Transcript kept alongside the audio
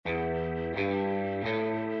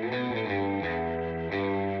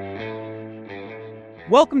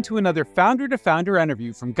Welcome to another Founder to Founder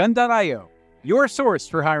interview from Gun.io, your source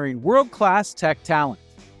for hiring world-class tech talent.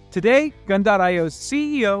 Today, Gun.io's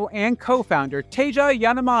CEO and co-founder Teja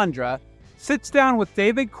Yanamandra sits down with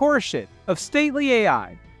David Khourshid of Stately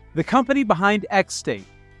AI, the company behind XState,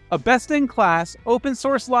 a best-in-class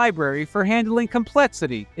open-source library for handling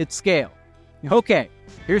complexity at scale. Okay,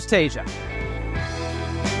 here's Teja.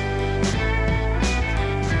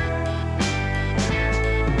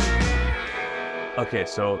 Okay,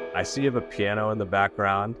 so I see you have a piano in the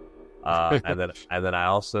background, and then I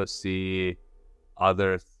also see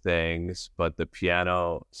other things, but the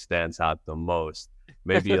piano stands out the most.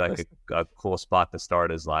 Maybe like a cool spot to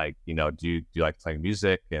start is like, do you like playing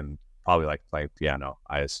music, and probably like playing piano,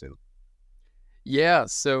 I assume. Yeah,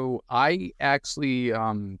 so I actually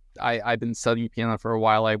I've been studying piano for a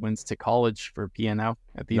while. I went to college for piano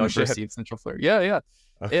at the University of Central Florida. Yeah.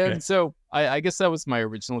 Okay. And so I guess that was my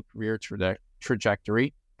original career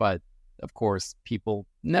trajectory, but of course people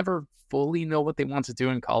never fully know what they want to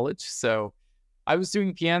do in college. So I was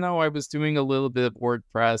doing piano, I was doing a little bit of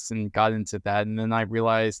WordPress and got into that, and then I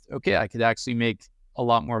realized, okay, I could actually make a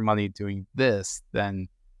lot more money doing this than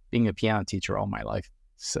being a piano teacher all my life.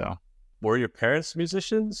 So were your parents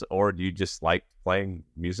musicians, or do you just like playing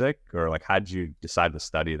music, or like how did you decide to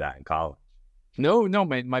study that in college? No,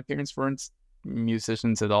 my parents weren't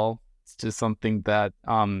musicians at all. It's just something that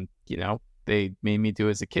they made me do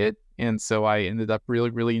as a kid, and so I ended up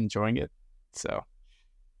really enjoying it. So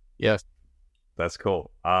yeah, that's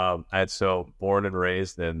cool. And so born and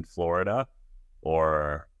raised in Florida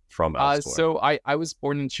or from elsewhere? So I was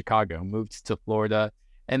born in Chicago, moved to Florida,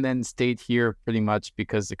 and then stayed here pretty much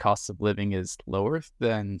because the cost of living is lower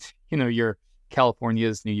than your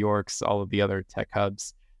California's, New York's, all of the other tech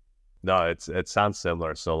hubs. No, it sounds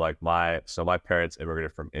similar. So like my parents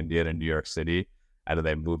immigrated from India to New York City, and then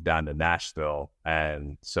they moved down to Nashville.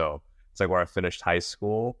 And so it's like where I finished high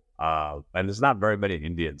school. And there's not very many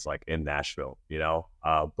Indians like in Nashville,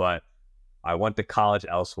 but I went to college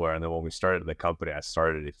elsewhere. And then when we started the company, I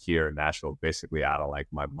started it here in Nashville, basically out of like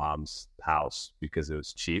my mom's house because it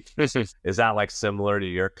was cheap. Is that like similar to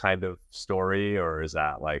your kind of story, or is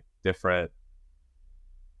that like different?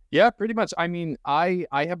 Yeah, pretty much. I mean, I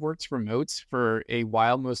have worked remote for a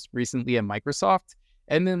while, most recently at Microsoft.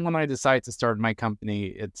 And then when I decided to start my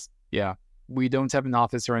company, we don't have an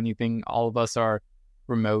office or anything. All of us are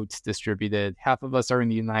remote, distributed. Half of us are in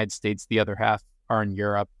the United States. The other half are in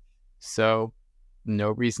Europe. So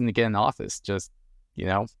no reason to get an office. Just,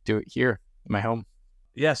 do it here at my home.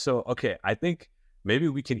 Yeah. So, okay. I think maybe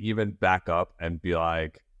we can even back up and be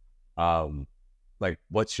like,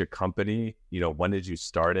 what's your company? When did you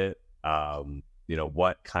start it?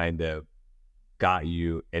 What kind of got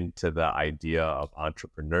you into the idea of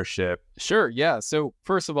entrepreneurship? Sure. Yeah. So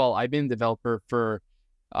first of all, I've been a developer for,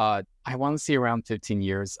 I want to say around 15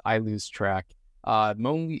 years. I lose track.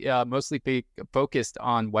 Mostly focused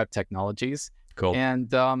on web technologies. Cool.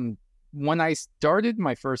 And when I started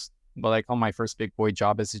what I call my first big boy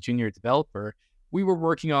job as a junior developer, we were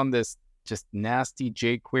working on this just nasty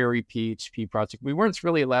jQuery PHP project. We weren't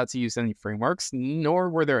really allowed to use any frameworks,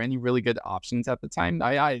 nor were there any really good options at the time.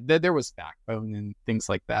 There was Backbone and things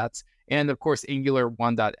like that. And of course, Angular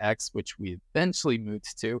 1.x, which we eventually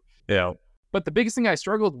moved to. Yeah. But the biggest thing I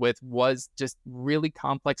struggled with was just really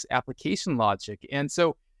complex application logic. And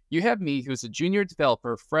so you have me, who's a junior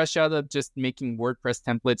developer, fresh out of just making WordPress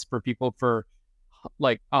templates for people for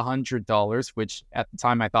like $100, which at the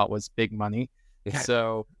time I thought was big money. Yeah.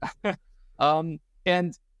 So,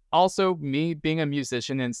 and also me being a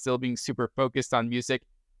musician and still being super focused on music,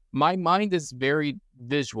 my mind is very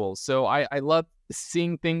visual. So I love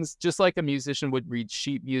seeing things just like a musician would read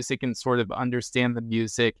sheet music and sort of understand the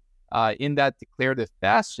music in that declarative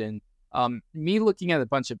fashion. Me looking at a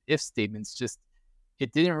bunch of if statements,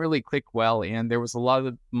 it didn't really click well. And there was a lot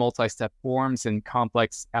of multi-step forms and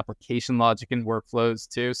complex application logic and workflows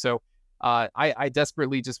too. So I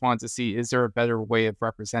desperately just wanted to see, is there a better way of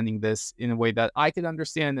representing this in a way that I could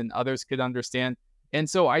understand and others could understand? And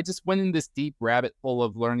so I just went in this deep rabbit hole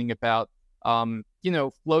of learning about,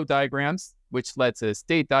 flow diagrams, which led to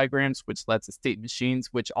state diagrams, which led to state machines,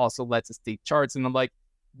 which also led to state charts. And I'm like,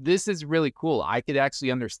 this is really cool. I could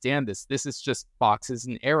actually understand this. This is just boxes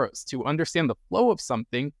and arrows. To understand the flow of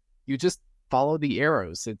something, you just follow the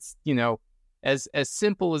arrows. It's, as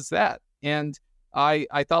simple as that. And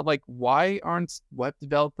I thought, like, why aren't web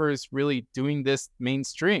developers really doing this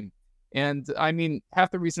mainstream? And I mean,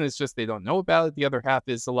 half the reason is just they don't know about it. The other half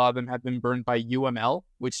is a lot of them have been burned by UML,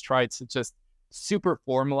 which tried to just super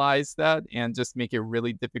formalize that and just make it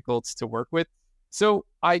really difficult to work with. So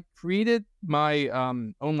I created my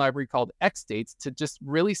own library called XStates to just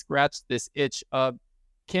really scratch this itch of,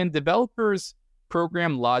 can developers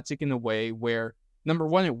program logic in a way where, number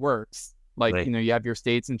one, it works, like, Right. you have your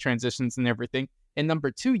states and transitions and everything. And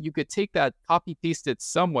number two, you could take that, copy paste it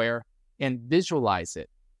somewhere and visualize it.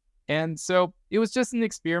 And so it was just an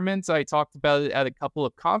experiment. I talked about it at a couple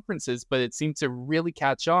of conferences, but it seemed to really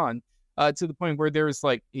catch on to the point where there was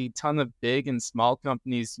like a ton of big and small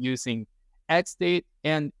companies using XState,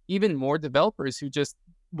 and even more developers who just,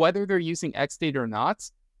 whether they're using XState or not,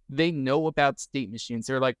 they know about state machines.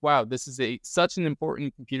 They're like, wow, this is such an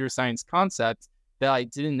important computer science concept that I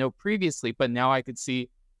didn't know previously, but now I could see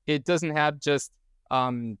it doesn't have just,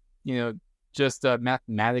 you know, just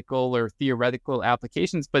mathematical or theoretical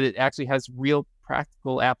applications, but it actually has real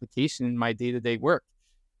practical application in my day-to-day work.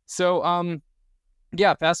 So,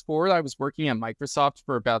 yeah, fast forward, I was working at Microsoft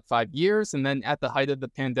for about 5 years. And then at the height of the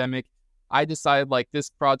pandemic, I decided like this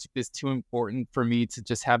project is too important for me to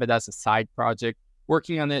just have it as a side project,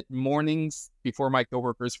 working on it mornings before my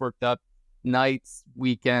coworkers worked up, nights,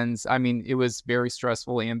 weekends. I mean, it was very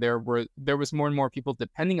stressful, and there was more and more people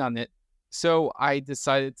depending on it. So I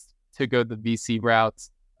decided to go the VC route,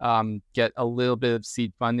 get a little bit of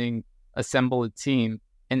seed funding, assemble a team,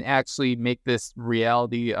 and actually make this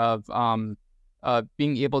reality of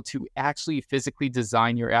being able to actually physically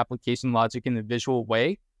design your application logic in a visual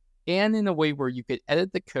way, and in a way where you could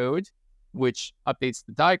edit the code, which updates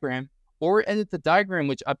the diagram, or edit the diagram,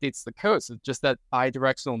 which updates the code. So just that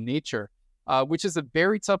bi-directional nature, which is a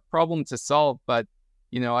very tough problem to solve, but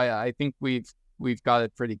I think we've got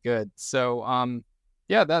it pretty good. So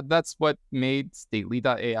yeah, that's what made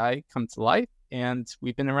Stately.ai come to life, and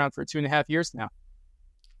we've been around for 2.5 years now.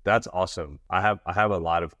 That's awesome. I have a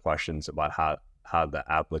lot of questions about how the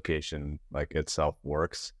application like itself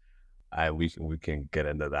works. And we can get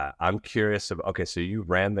into that. I'm curious about, okay, so you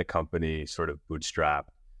ran the company sort of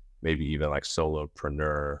bootstrap, maybe even like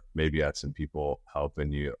solopreneur, maybe you had some people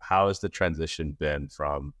helping you. How has the transition been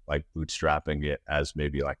from like bootstrapping it as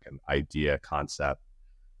maybe like an idea concept,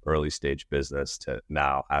 early stage business, to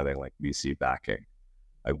now having like VC backing?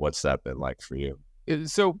 Like what's that been like for you?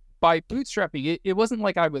 So by bootstrapping, it wasn't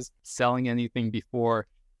like I was selling anything before.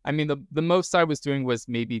 I mean, the most I was doing was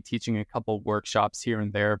maybe teaching a couple workshops here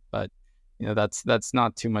and there, but that's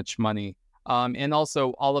not too much money. And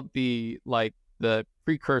also all of the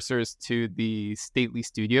precursors to the Stately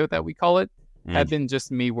Studio that we call it have been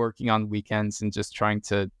just me working on weekends and just trying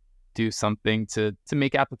to do something to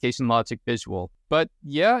make application logic visual. But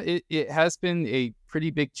yeah, it has been a pretty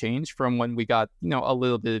big change from when we got, a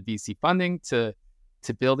little bit of VC funding to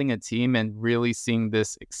building a team and really seeing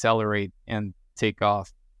this accelerate and take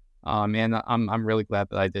off. And I'm really glad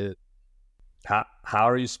that I did it. How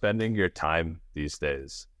are you spending your time these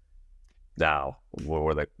days now?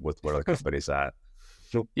 Where the company's at?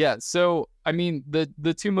 Yeah, so I mean,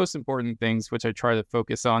 the two most important things which I try to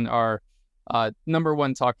focus on are number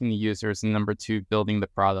one, talking to users, and number two, building the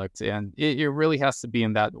product. And it really has to be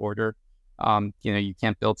in that order. You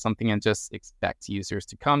can't build something and just expect users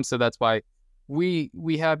to come. So that's why we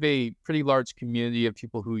have a pretty large community of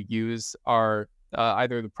people who use our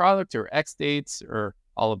either the product or XStates or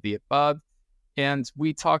all of the above. And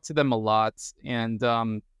we talk to them a lot. And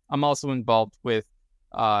I'm also involved with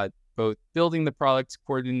both building the product,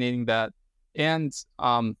 coordinating that, and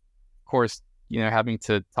of course, having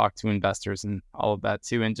to talk to investors and all of that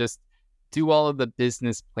too, and just do all of the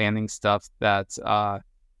business planning stuff that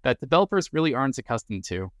developers really aren't accustomed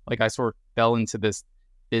to. Like I sort of fell into this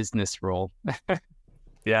business role.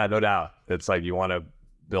 Yeah, no doubt. It's like you want to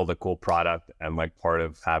build a cool product, and like part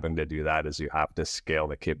of having to do that is you have to scale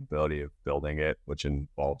the capability of building it, which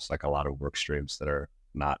involves like a lot of work streams that are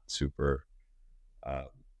not super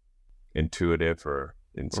intuitive or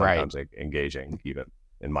sometimes like engaging, even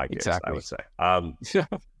in my case. Exactly. I would say.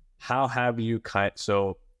 How have you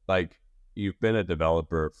so like you've been a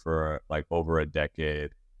developer for like over a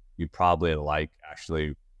decade. You probably like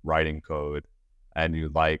actually writing code, and you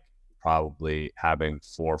like probably having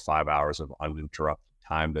 4 or 5 hours of uninterrupted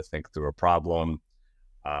time to think through a problem.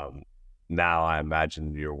 Now I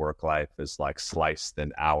imagine your work life is like sliced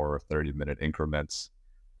in hour or 30-minute increments,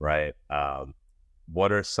 right?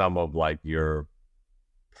 What are some of like your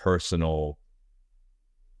personal,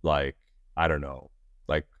 like, I don't know,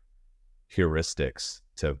 like heuristics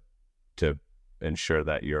to ensure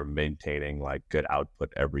that you're maintaining like good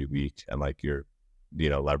output every week and like you're,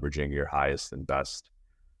 leveraging your highest and best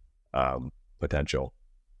potential?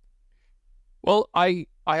 Well, I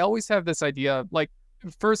always have this idea, like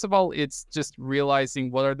first of all, it's just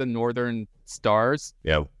realizing what are the northern stars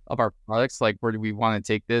of our products. Like, where do we want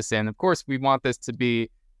to take this? And of course, we want this to be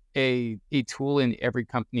a tool in every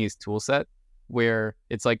company's tool set, where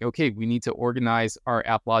it's like, okay, we need to organize our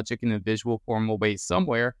app logic in a visual, formal way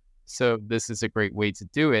somewhere. So this is a great way to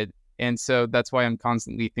do it. And so that's why I'm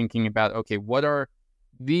constantly thinking about, okay, what are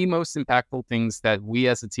the most impactful things that we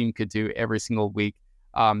as a team could do every single week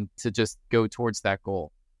to just go towards that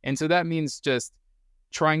goal. And so that means just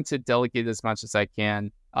trying to delegate as much as I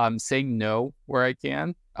can, saying no where I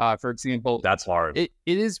can. For example, that's hard. It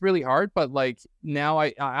is really hard, but like now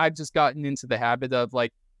I've just gotten into the habit of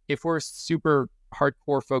like, if we're super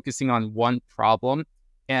hardcore focusing on one problem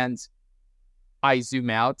and I zoom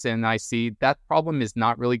out and I see that problem is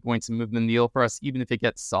not really going to move the needle for us, even if it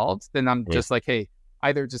gets solved, then I'm just like, hey,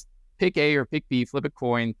 either just pick A or pick B, flip a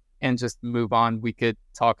coin, and just move on. We could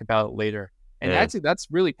talk about it later. And actually, that's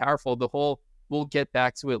really powerful. The whole, we'll get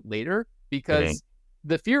back to it later, because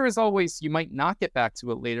the fear is always you might not get back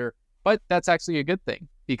to it later, but that's actually a good thing,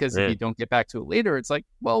 because if you don't get back to it later, it's like,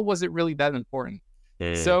 well, was it really that important?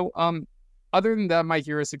 So other than that, my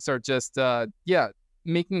heuristics are just,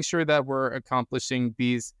 making sure that we're accomplishing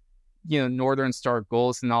these, Northern Star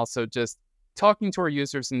goals, and also just talking to our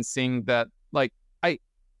users and seeing that, like,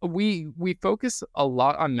 we focus a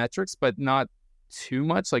lot on metrics, but not too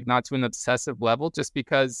much, like not to an obsessive level, just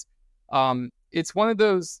because it's one of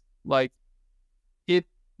those, like,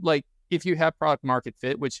 if you have product market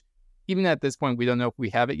fit, which even at this point, we don't know if we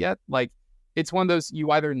have it yet, like, it's one of those,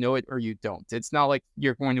 you either know it or you don't. It's not like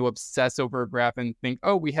you're going to obsess over a graph and think,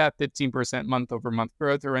 oh, we have 15% month over month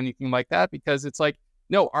growth or anything like that, because it's like,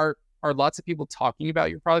 no, are lots of people talking about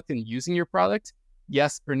your product and using your product?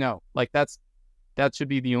 Yes or no? Like, that should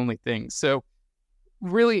be the only thing. So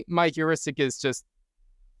really, my heuristic is just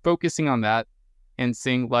focusing on that and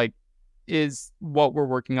seeing, like, is what we're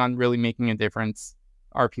working on really making a difference?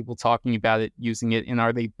 Are people talking about it, using it, and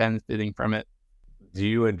are they benefiting from it? Do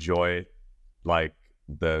you enjoy, like,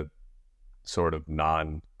 the sort of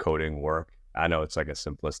non-coding work? I know it's like a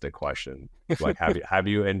simplistic question. Like, have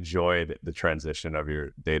you enjoyed the transition of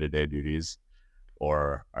your day-to-day duties,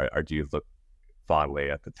 or do you look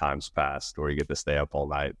fondly at the times past where you get to stay up all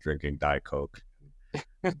night drinking Diet Coke,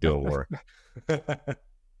 doing work?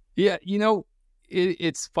 Yeah,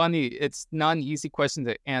 it's funny. It's not an easy question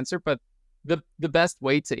to answer, but the best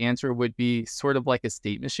way to answer would be sort of like a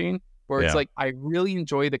state machine, where it's like, I really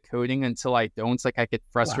enjoy the coding until I don't. Like, I get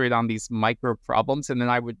frustrated on these micro problems, and then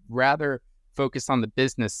I would rather focus on the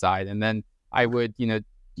business side, and then I would,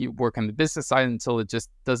 you work on the business side until it just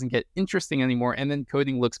doesn't get interesting anymore, and then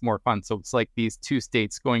coding looks more fun. So it's like these two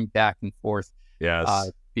states going back and forth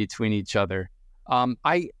between each other.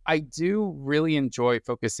 I do really enjoy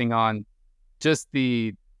focusing on just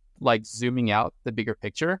the, like, zooming out the bigger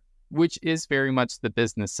picture, which is very much the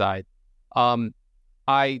business side.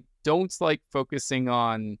 I don't like focusing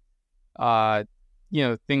on,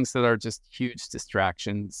 things that are just huge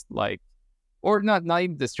distractions, like, or not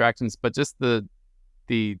even distractions, but just the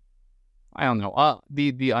I don't know,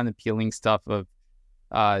 the unappealing stuff of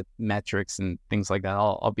metrics and things like that.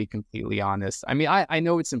 I'll be completely honest. I mean, I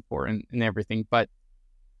know it's important and everything, but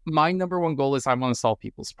my number one goal is I want to solve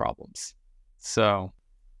people's problems. So,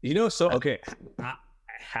 okay,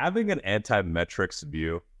 having an anti-metrics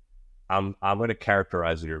view, I'm going to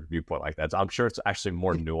characterize your viewpoint like that. So I'm sure it's actually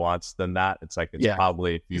more nuanced than that. It's like,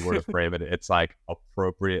 probably, if you were to frame it, it's like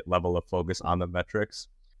appropriate level of focus on the metrics.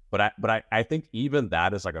 But I think even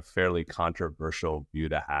that is like a fairly controversial view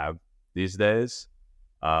to have these days.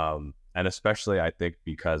 And especially, I think,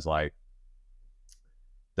 because, like,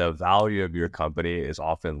 the value of your company is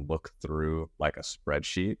often looked through like a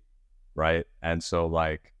spreadsheet, right? And so,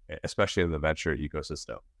 like, especially in the venture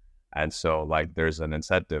ecosystem. And so, like, there's an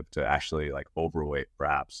incentive to actually, like, overweight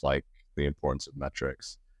perhaps, like, the importance of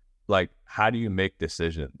metrics. Like, how do you make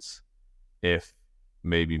decisions if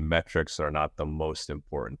maybe metrics are not the most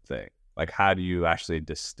important thing? Like, how do you actually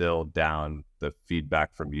distill down the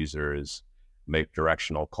feedback from users, make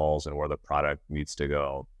directional calls and where the product needs to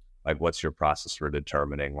go? Like, what's your process for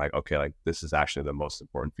determining, like, okay, like, this is actually the most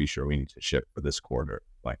important feature we need to ship for this quarter.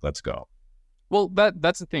 Like, let's go. Well,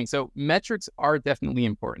 that's the thing. So metrics are definitely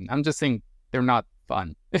important. I'm just saying they're not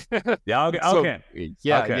fun. Yeah. Okay. So, okay.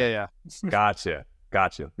 Yeah. Okay. Yeah. Gotcha.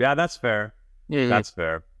 Yeah, that's fair. Yeah. That's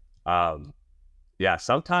fair. Yeah.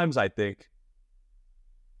 Sometimes I think,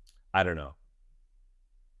 I don't know.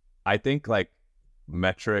 I think, like,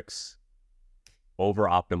 metrics, over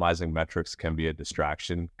optimizing metrics can be a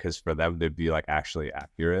distraction, because for them to be, like, actually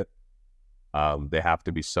accurate, they have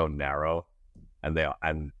to be so narrow,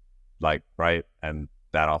 and like, right, and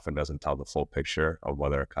that often doesn't tell the full picture of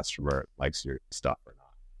whether a customer likes your stuff or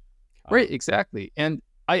not. Right, exactly. And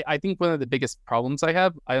I think one of the biggest problems I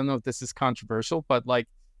have, I don't know if this is controversial, but like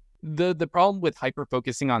the problem with hyper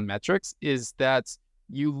focusing on metrics is that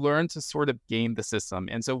you learn to sort of game the system.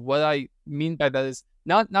 And so what I mean by that is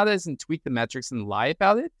not as in tweak the metrics and lie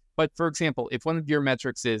about it, but for example, if one of your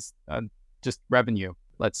metrics is just revenue,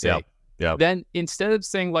 let's say, then instead of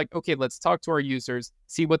saying like, okay, let's talk to our users,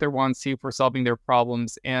 see what they want, see if we're solving their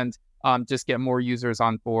problems, and just get more users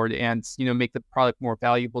on board and, you know, make the product more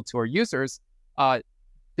valuable to our users,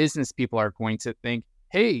 business people are going to think,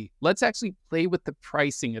 hey, let's actually play with the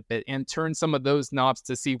pricing a bit and turn some of those knobs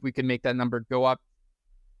to see if we can make that number go up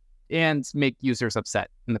and make users upset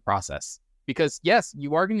in the process. Because yes,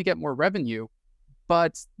 you are going to get more revenue,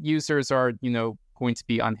 but users are, you know, going to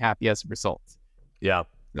be unhappy as a result. Yeah,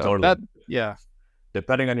 totally. Yeah.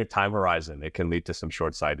 Depending on your time horizon, it can lead to some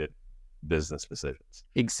short-sighted business decisions.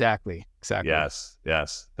 Exactly. Yes,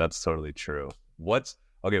 that's totally true. What's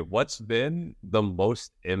been the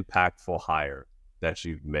most impactful hire that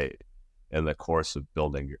you've made in the course of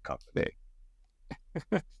building your company?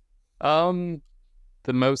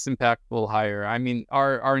 The most impactful hire. I mean,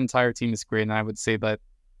 our entire team is great, and I would say that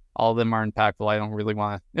all of them are impactful. I don't really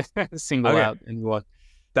want to single out anyone.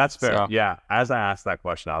 That's fair. So. Yeah. As I asked that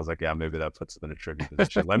question, I was like, yeah, maybe that puts them in a tricky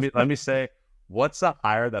position. let me say, what's a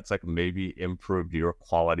hire that's like maybe improved your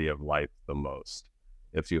quality of life the most,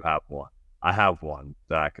 if you have one? I have one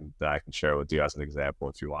that I can share with you as an example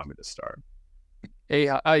if you want me to start.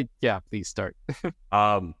 Yeah, please start.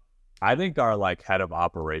 I think our like head of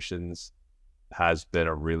operations has been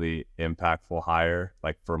a really impactful hire,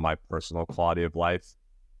 like for my personal quality of life,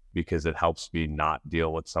 because it helps me not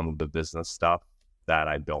deal with some of the business stuff that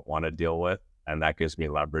I don't want to deal with. And that gives me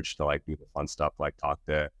leverage to like do the fun stuff, like talk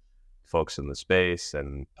to folks in the space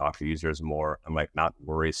and talk to users more, and like not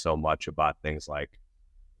worry so much about things like,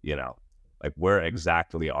 you know, like where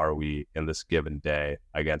exactly are we in this given day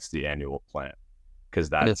against the annual plan? Because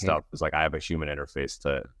that stuff is like, I have a human interface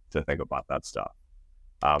to think about that stuff.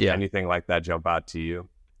 Anything like that jump out to you?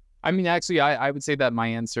 I mean, actually, I would say that my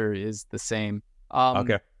answer is the same.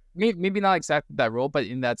 Okay. Maybe not exactly that role, but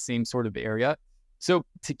in that same sort of area. So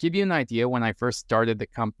to give you an idea, when I first started the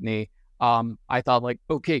company, I thought like,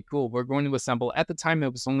 okay, cool, we're going to assemble. At the time,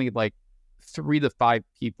 it was only like 3 to 5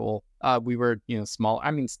 people. We were, you know, small.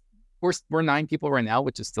 I mean, we're 9 people right now,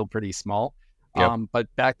 which is still pretty small. Yep.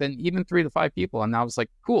 But back then, even 3 to 5 people. And I was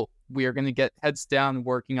like, cool, we are going to get heads down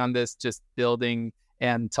working on this, just building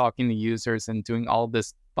and talking to users and doing all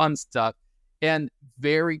this fun stuff. And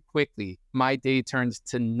very quickly, my day turned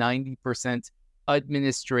to 90%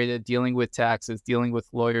 administrative, dealing with taxes, dealing with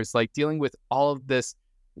lawyers, like dealing with all of this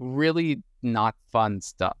really not fun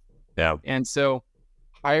stuff. Yeah. And so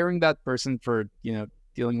hiring that person for, you know,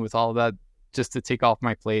 dealing with all of that just to take off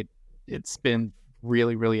my plate, it's been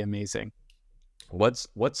really, really amazing. What's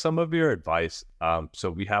some of your advice? So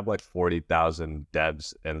we have like 40,000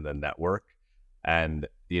 devs in the network, and,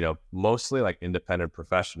 you know, mostly like independent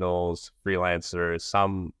professionals, freelancers,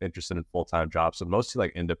 some interested in full-time jobs, so mostly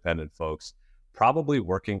like independent folks probably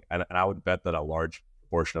working. And I would bet that a large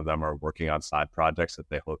portion of them are working on side projects that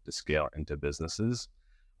they hope to scale into businesses.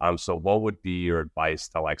 So what would be your advice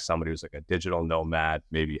to like somebody who's like a digital nomad,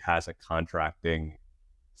 maybe has a contracting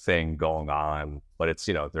thing going on, but it's,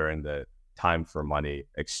 you know, they're in the time for money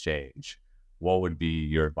exchange? What would be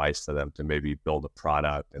your advice to them to maybe build a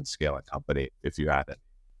product and scale a company if you had it?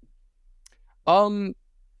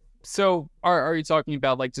 So are you talking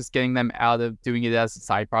about like just getting them out of doing it as a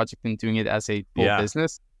side project and doing it as a full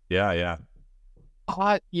business? Yeah.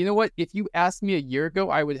 You know what? If you asked me a year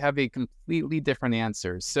ago, I would have a completely different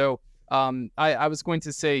answer. So I was going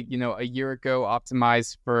to say, you know, a year ago,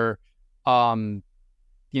 optimize for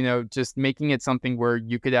you know, just making it something where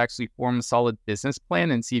you could actually form a solid business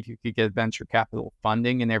plan and see if you could get venture capital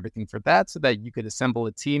funding and everything for that, so that you could assemble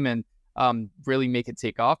a team and really make it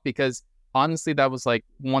take off. Because honestly, that was like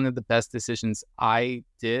one of the best decisions I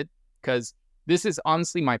did, because this is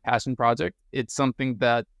honestly my passion project. It's something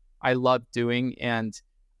that I love doing. And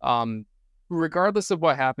regardless of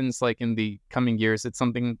what happens like in the coming years, it's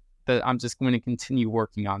something that I'm just going to continue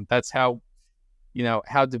working on. That's how, you know,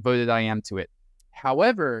 how devoted I am to it.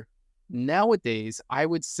 However, nowadays, I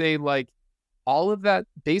would say like all of that,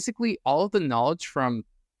 basically all of the knowledge from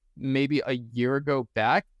maybe a year ago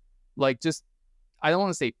back, like just, I don't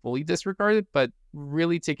want to say fully disregarded, but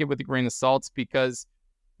really take it with a grain of salt, because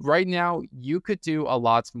right now you could do a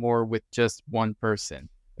lot more with just one person.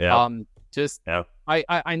 Yeah.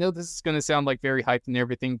 I know this is going to sound like very hyped and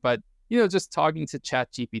everything, but you know, just talking to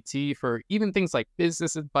ChatGPT for even things like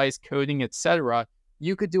business advice, coding, etc.,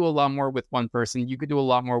 you could do a lot more with one person. You could do a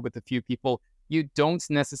lot more with a few people. You don't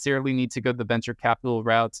necessarily need to go the venture capital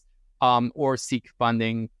route or seek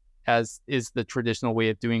funding, as is the traditional way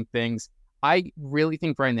of doing things. I really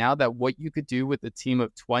think right now that what you could do with a team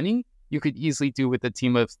of 20, you could easily do with a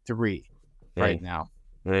team of 3 right now.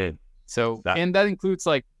 So, and that includes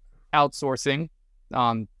like outsourcing,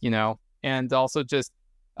 and also just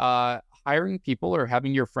hiring people or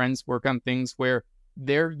having your friends work on things where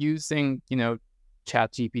they're using,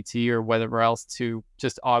 Chat GPT or whatever else to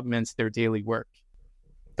just augment their daily work.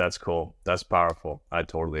 That's cool. That's powerful. I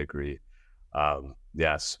totally agree.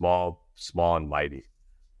 Small and mighty.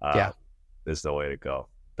 Is the way to go.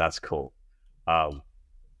 That's cool.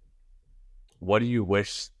 What do you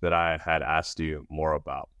wish that I had asked you more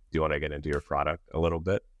about? Do you want to get into your product a little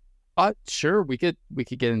bit? Sure. We could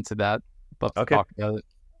get into that. Love to talk about it.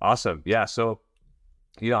 Awesome. Yeah. So,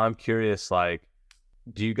 I'm curious, like,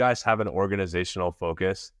 do you guys have an organizational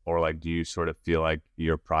focus, or like, do you sort of feel like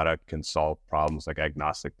your product can solve problems like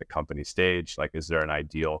agnostic to company stage? Like, is there an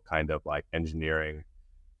ideal kind of like engineering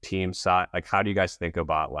team side? Like, how do you guys think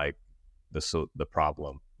about like the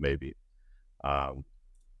problem maybe in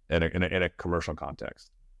a commercial context?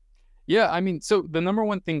 Yeah, I mean, so the number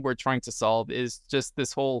one thing we're trying to solve is just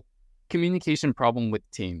this whole communication problem with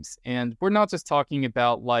teams. And we're not just talking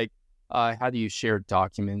about like, how do you share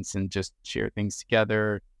documents and just share things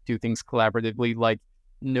together, do things collaboratively like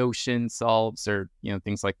Notion solves or,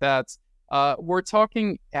 things like that. We're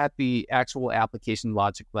talking at the actual application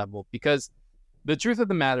logic level, because the truth of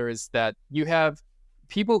the matter is that you have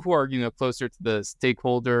people who are, closer to the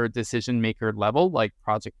stakeholder decision maker level, like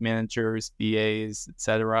project managers, BAs,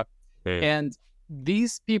 etc. And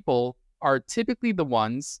these people are typically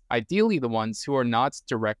ideally the ones who are not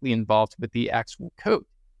directly involved with the actual code.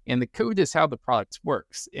 And the code is how the product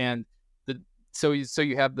works. And so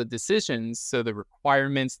you have the decisions, so the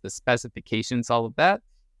requirements, the specifications, all of that.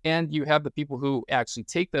 And you have the people who actually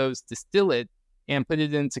take those, distill it, and put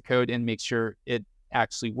it into code and make sure it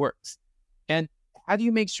actually works. And how do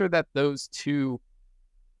you make sure that those two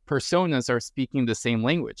personas are speaking the same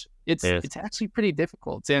language? It's actually pretty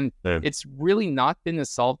difficult. And it's really not been a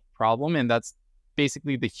solved problem. And that's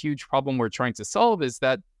basically the huge problem we're trying to solve, is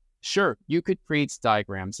that sure, you could create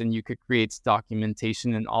diagrams and you could create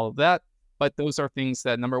documentation and all of that, but those are things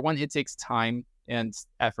that, number one, it takes time and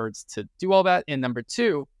efforts to do all that. And number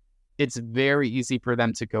two, it's very easy for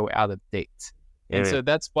them to go out of date. And so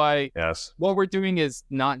that's why what we're doing is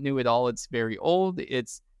not new at all. It's very old.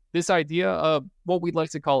 It's this idea of what we'd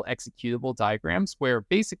like to call executable diagrams, where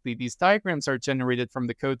basically these diagrams are generated from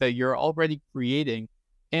the code that you're already creating.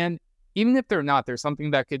 And even if they're not, there's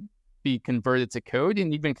something that could be converted to code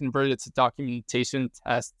and even converted to documentation,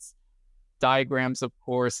 tests, diagrams, of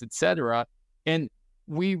course, etc. And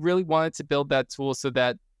we really wanted to build that tool so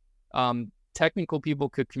that technical people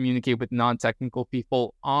could communicate with non-technical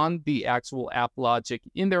people on the actual app logic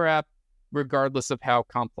in their app, regardless of how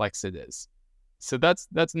complex it is. So that's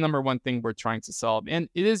the number one thing we're trying to solve. And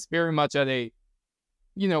it is very much at a,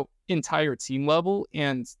 entire team level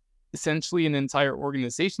and essentially an entire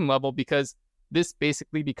organization level, because this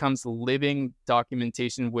basically becomes living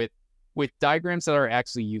documentation with diagrams that are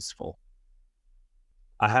actually useful.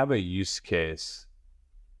 I have a use case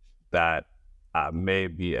that may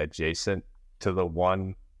be adjacent to the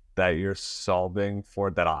one that you're solving for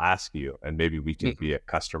that I'll ask you, and maybe we can be a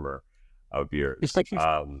customer of yours.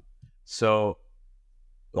 So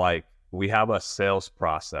like, we have a sales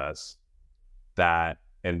process that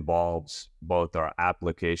involves both our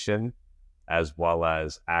application as well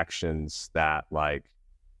as actions that like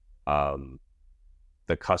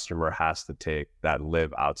the customer has to take that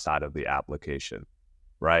live outside of the application,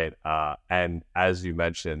 right? And as you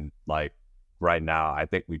mentioned, like right now, I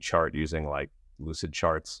think we chart using like Lucid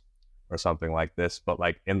charts or something like this, but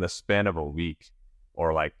like in the span of a week,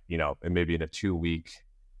 or like, and maybe in a 2-week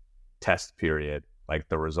test period, like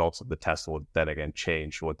the results of the test will then again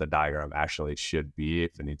change what the diagram actually should be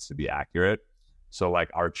if it needs to be accurate. So like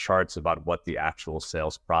our charts about what the actual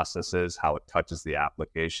sales process is, how it touches the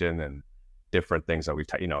application and different things that we,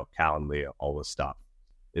 Calendly, all this stuff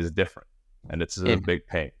is different. And it's a big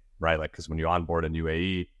pain, right? Like, because when you onboard a new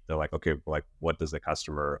AE, they're like, okay, like what does the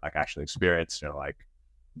customer like actually experience? Like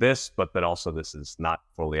this, but then also this is not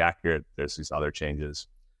fully accurate. There's these other changes.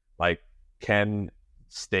 Like, can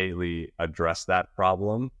Stately address that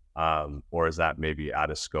problem? Or is that maybe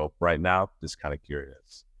out of scope right now? Just kind of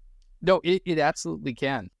curious. No, it absolutely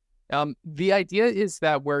can. The idea is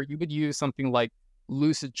that where you would use something like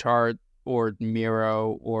Lucidchart or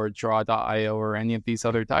Miro or Draw.io or any of these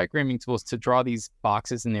other diagramming tools to draw these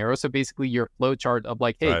boxes and arrows. So basically your flow chart of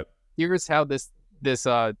like, hey, here's how this this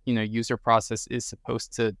user process is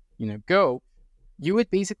supposed to go, you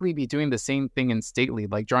would basically be doing the same thing in Stately,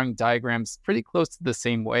 like drawing diagrams pretty close to the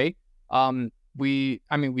same way. We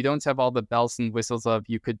don't have all the bells and whistles of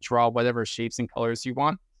you could draw whatever shapes and colors you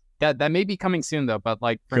want. That may be coming soon though, but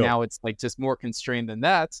like for now it's like just more constrained than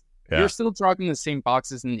that. You're still drawing the same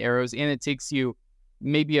boxes and arrows, and it takes you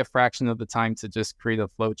maybe a fraction of the time to just create a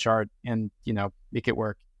flow chart and make it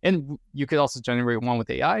work. And you could also generate one with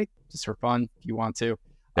AI just for fun if you want to.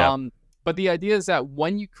 But the idea is that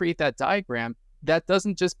when you create that diagram, that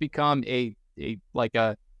doesn't just become a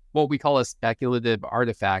what we call a speculative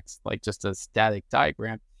artifact, like just a static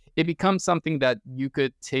diagram. It becomes something that you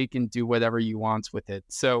could take and do whatever you want with it.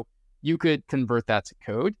 So you could convert that to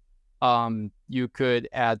code. You could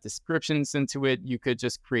add descriptions into it. You could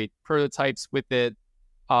just create prototypes with it.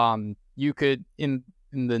 You could, in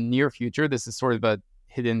the near future, this is sort of a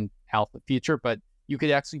hidden alpha feature, but you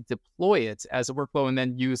could actually deploy it as a workflow and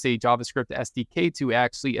then use a JavaScript SDK to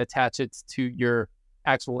actually attach it to your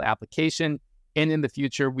actual application. And in the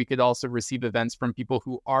future, we could also receive events from people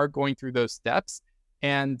who are going through those steps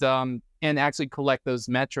and actually collect those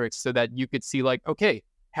metrics so that you could see like, okay,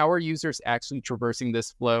 how are users actually traversing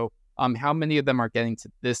this flow? How many of them are getting to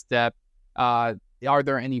this step? Are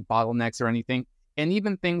there any bottlenecks or anything? And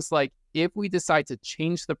even things like, if we decide to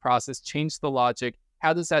change the process, change the logic,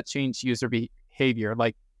 how does that change user behavior?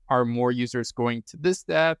 Like, are more users going to this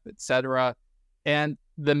step, etc.? And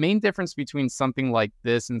the main difference between something like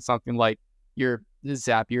this and something like your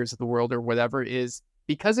Zapiers of the world or whatever is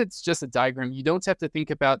because it's just a diagram, you don't have to think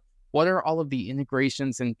about what are all of the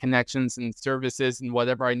integrations and connections and services and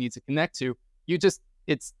whatever I need to connect to. You just,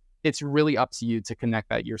 it's really up to you to connect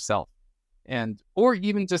that yourself, or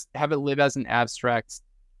even just have it live as an abstract,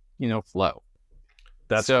 flow.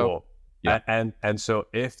 That's cool. Yeah. And so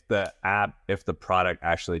if the product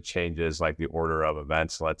actually changes like the order of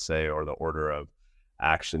events, let's say, or the order of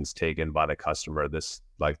actions taken by the customer, this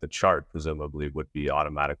like the chart presumably would be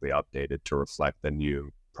automatically updated to reflect the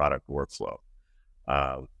new product workflow.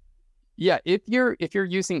 If you're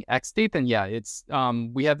using Xstate, then it's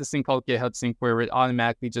we have this thing called GitHub Sync where it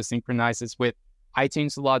automatically just synchronizes with I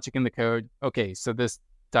changed the logic in the code. Okay, so this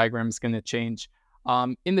diagram is going to change.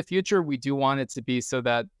 In the future, we do want it to be so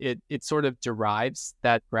that it sort of derives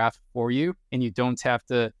that graph for you, and you don't have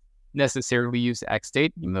to necessarily use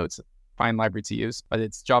Xstate, even though it's a fine library to use, but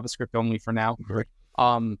it's JavaScript only for now.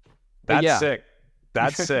 That's sick.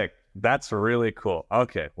 That's sick. That's really cool.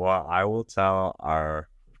 Okay, well, I will tell our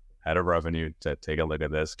head of revenue to take a look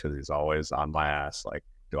at this because he's always on my ass. Like,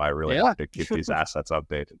 do I really have to keep these assets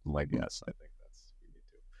updated? I'm like, yes, I think we need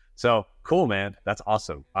to. So cool, man. That's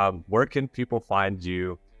awesome. Where can people find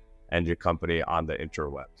you and your company on the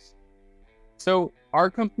interwebs? So our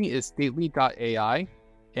company is stately.ai.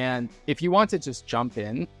 And if you want to just jump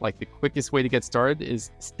in, like the quickest way to get started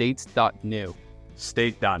is state.new.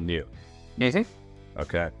 State.new. Mm-hmm.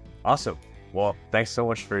 Okay. Awesome. Well, thanks so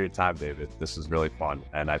much for your time, David. This was really fun.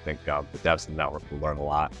 And I think the devs in the network will learn a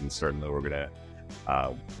lot. And certainly we're going to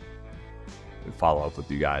follow up with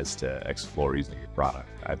you guys to explore using your product,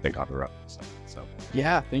 I think, on the road. So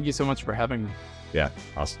yeah, thank you so much for having me. Yeah,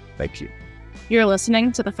 awesome. Thank you. You're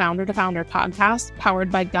listening to the Founder to Founder podcast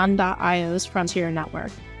powered by Gun.io's Frontier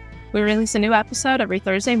Network. We release a new episode every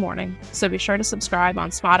Thursday morning, so be sure to subscribe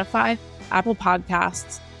on Spotify, Apple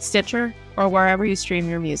Podcasts, Stitcher, or wherever you stream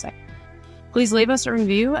your music. Please leave us a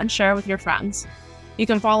review and share with your friends. You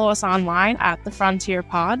can follow us online at The Frontier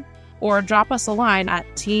Pod or drop us a line at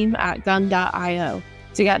team@gun.io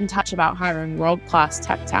to get in touch about hiring world-class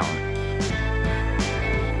tech talent.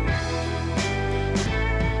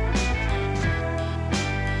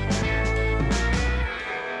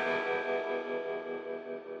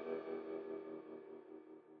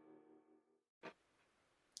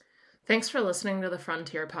 Thanks for listening to the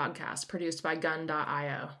Frontier podcast produced by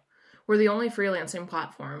Gun.io. We're the only freelancing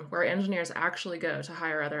platform where engineers actually go to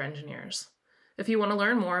hire other engineers. If you want to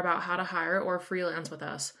learn more about how to hire or freelance with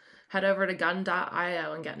us, head over to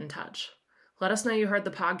Gun.io and get in touch. Let us know you heard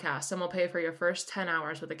the podcast and we'll pay for your first 10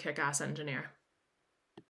 hours with a kick-ass engineer.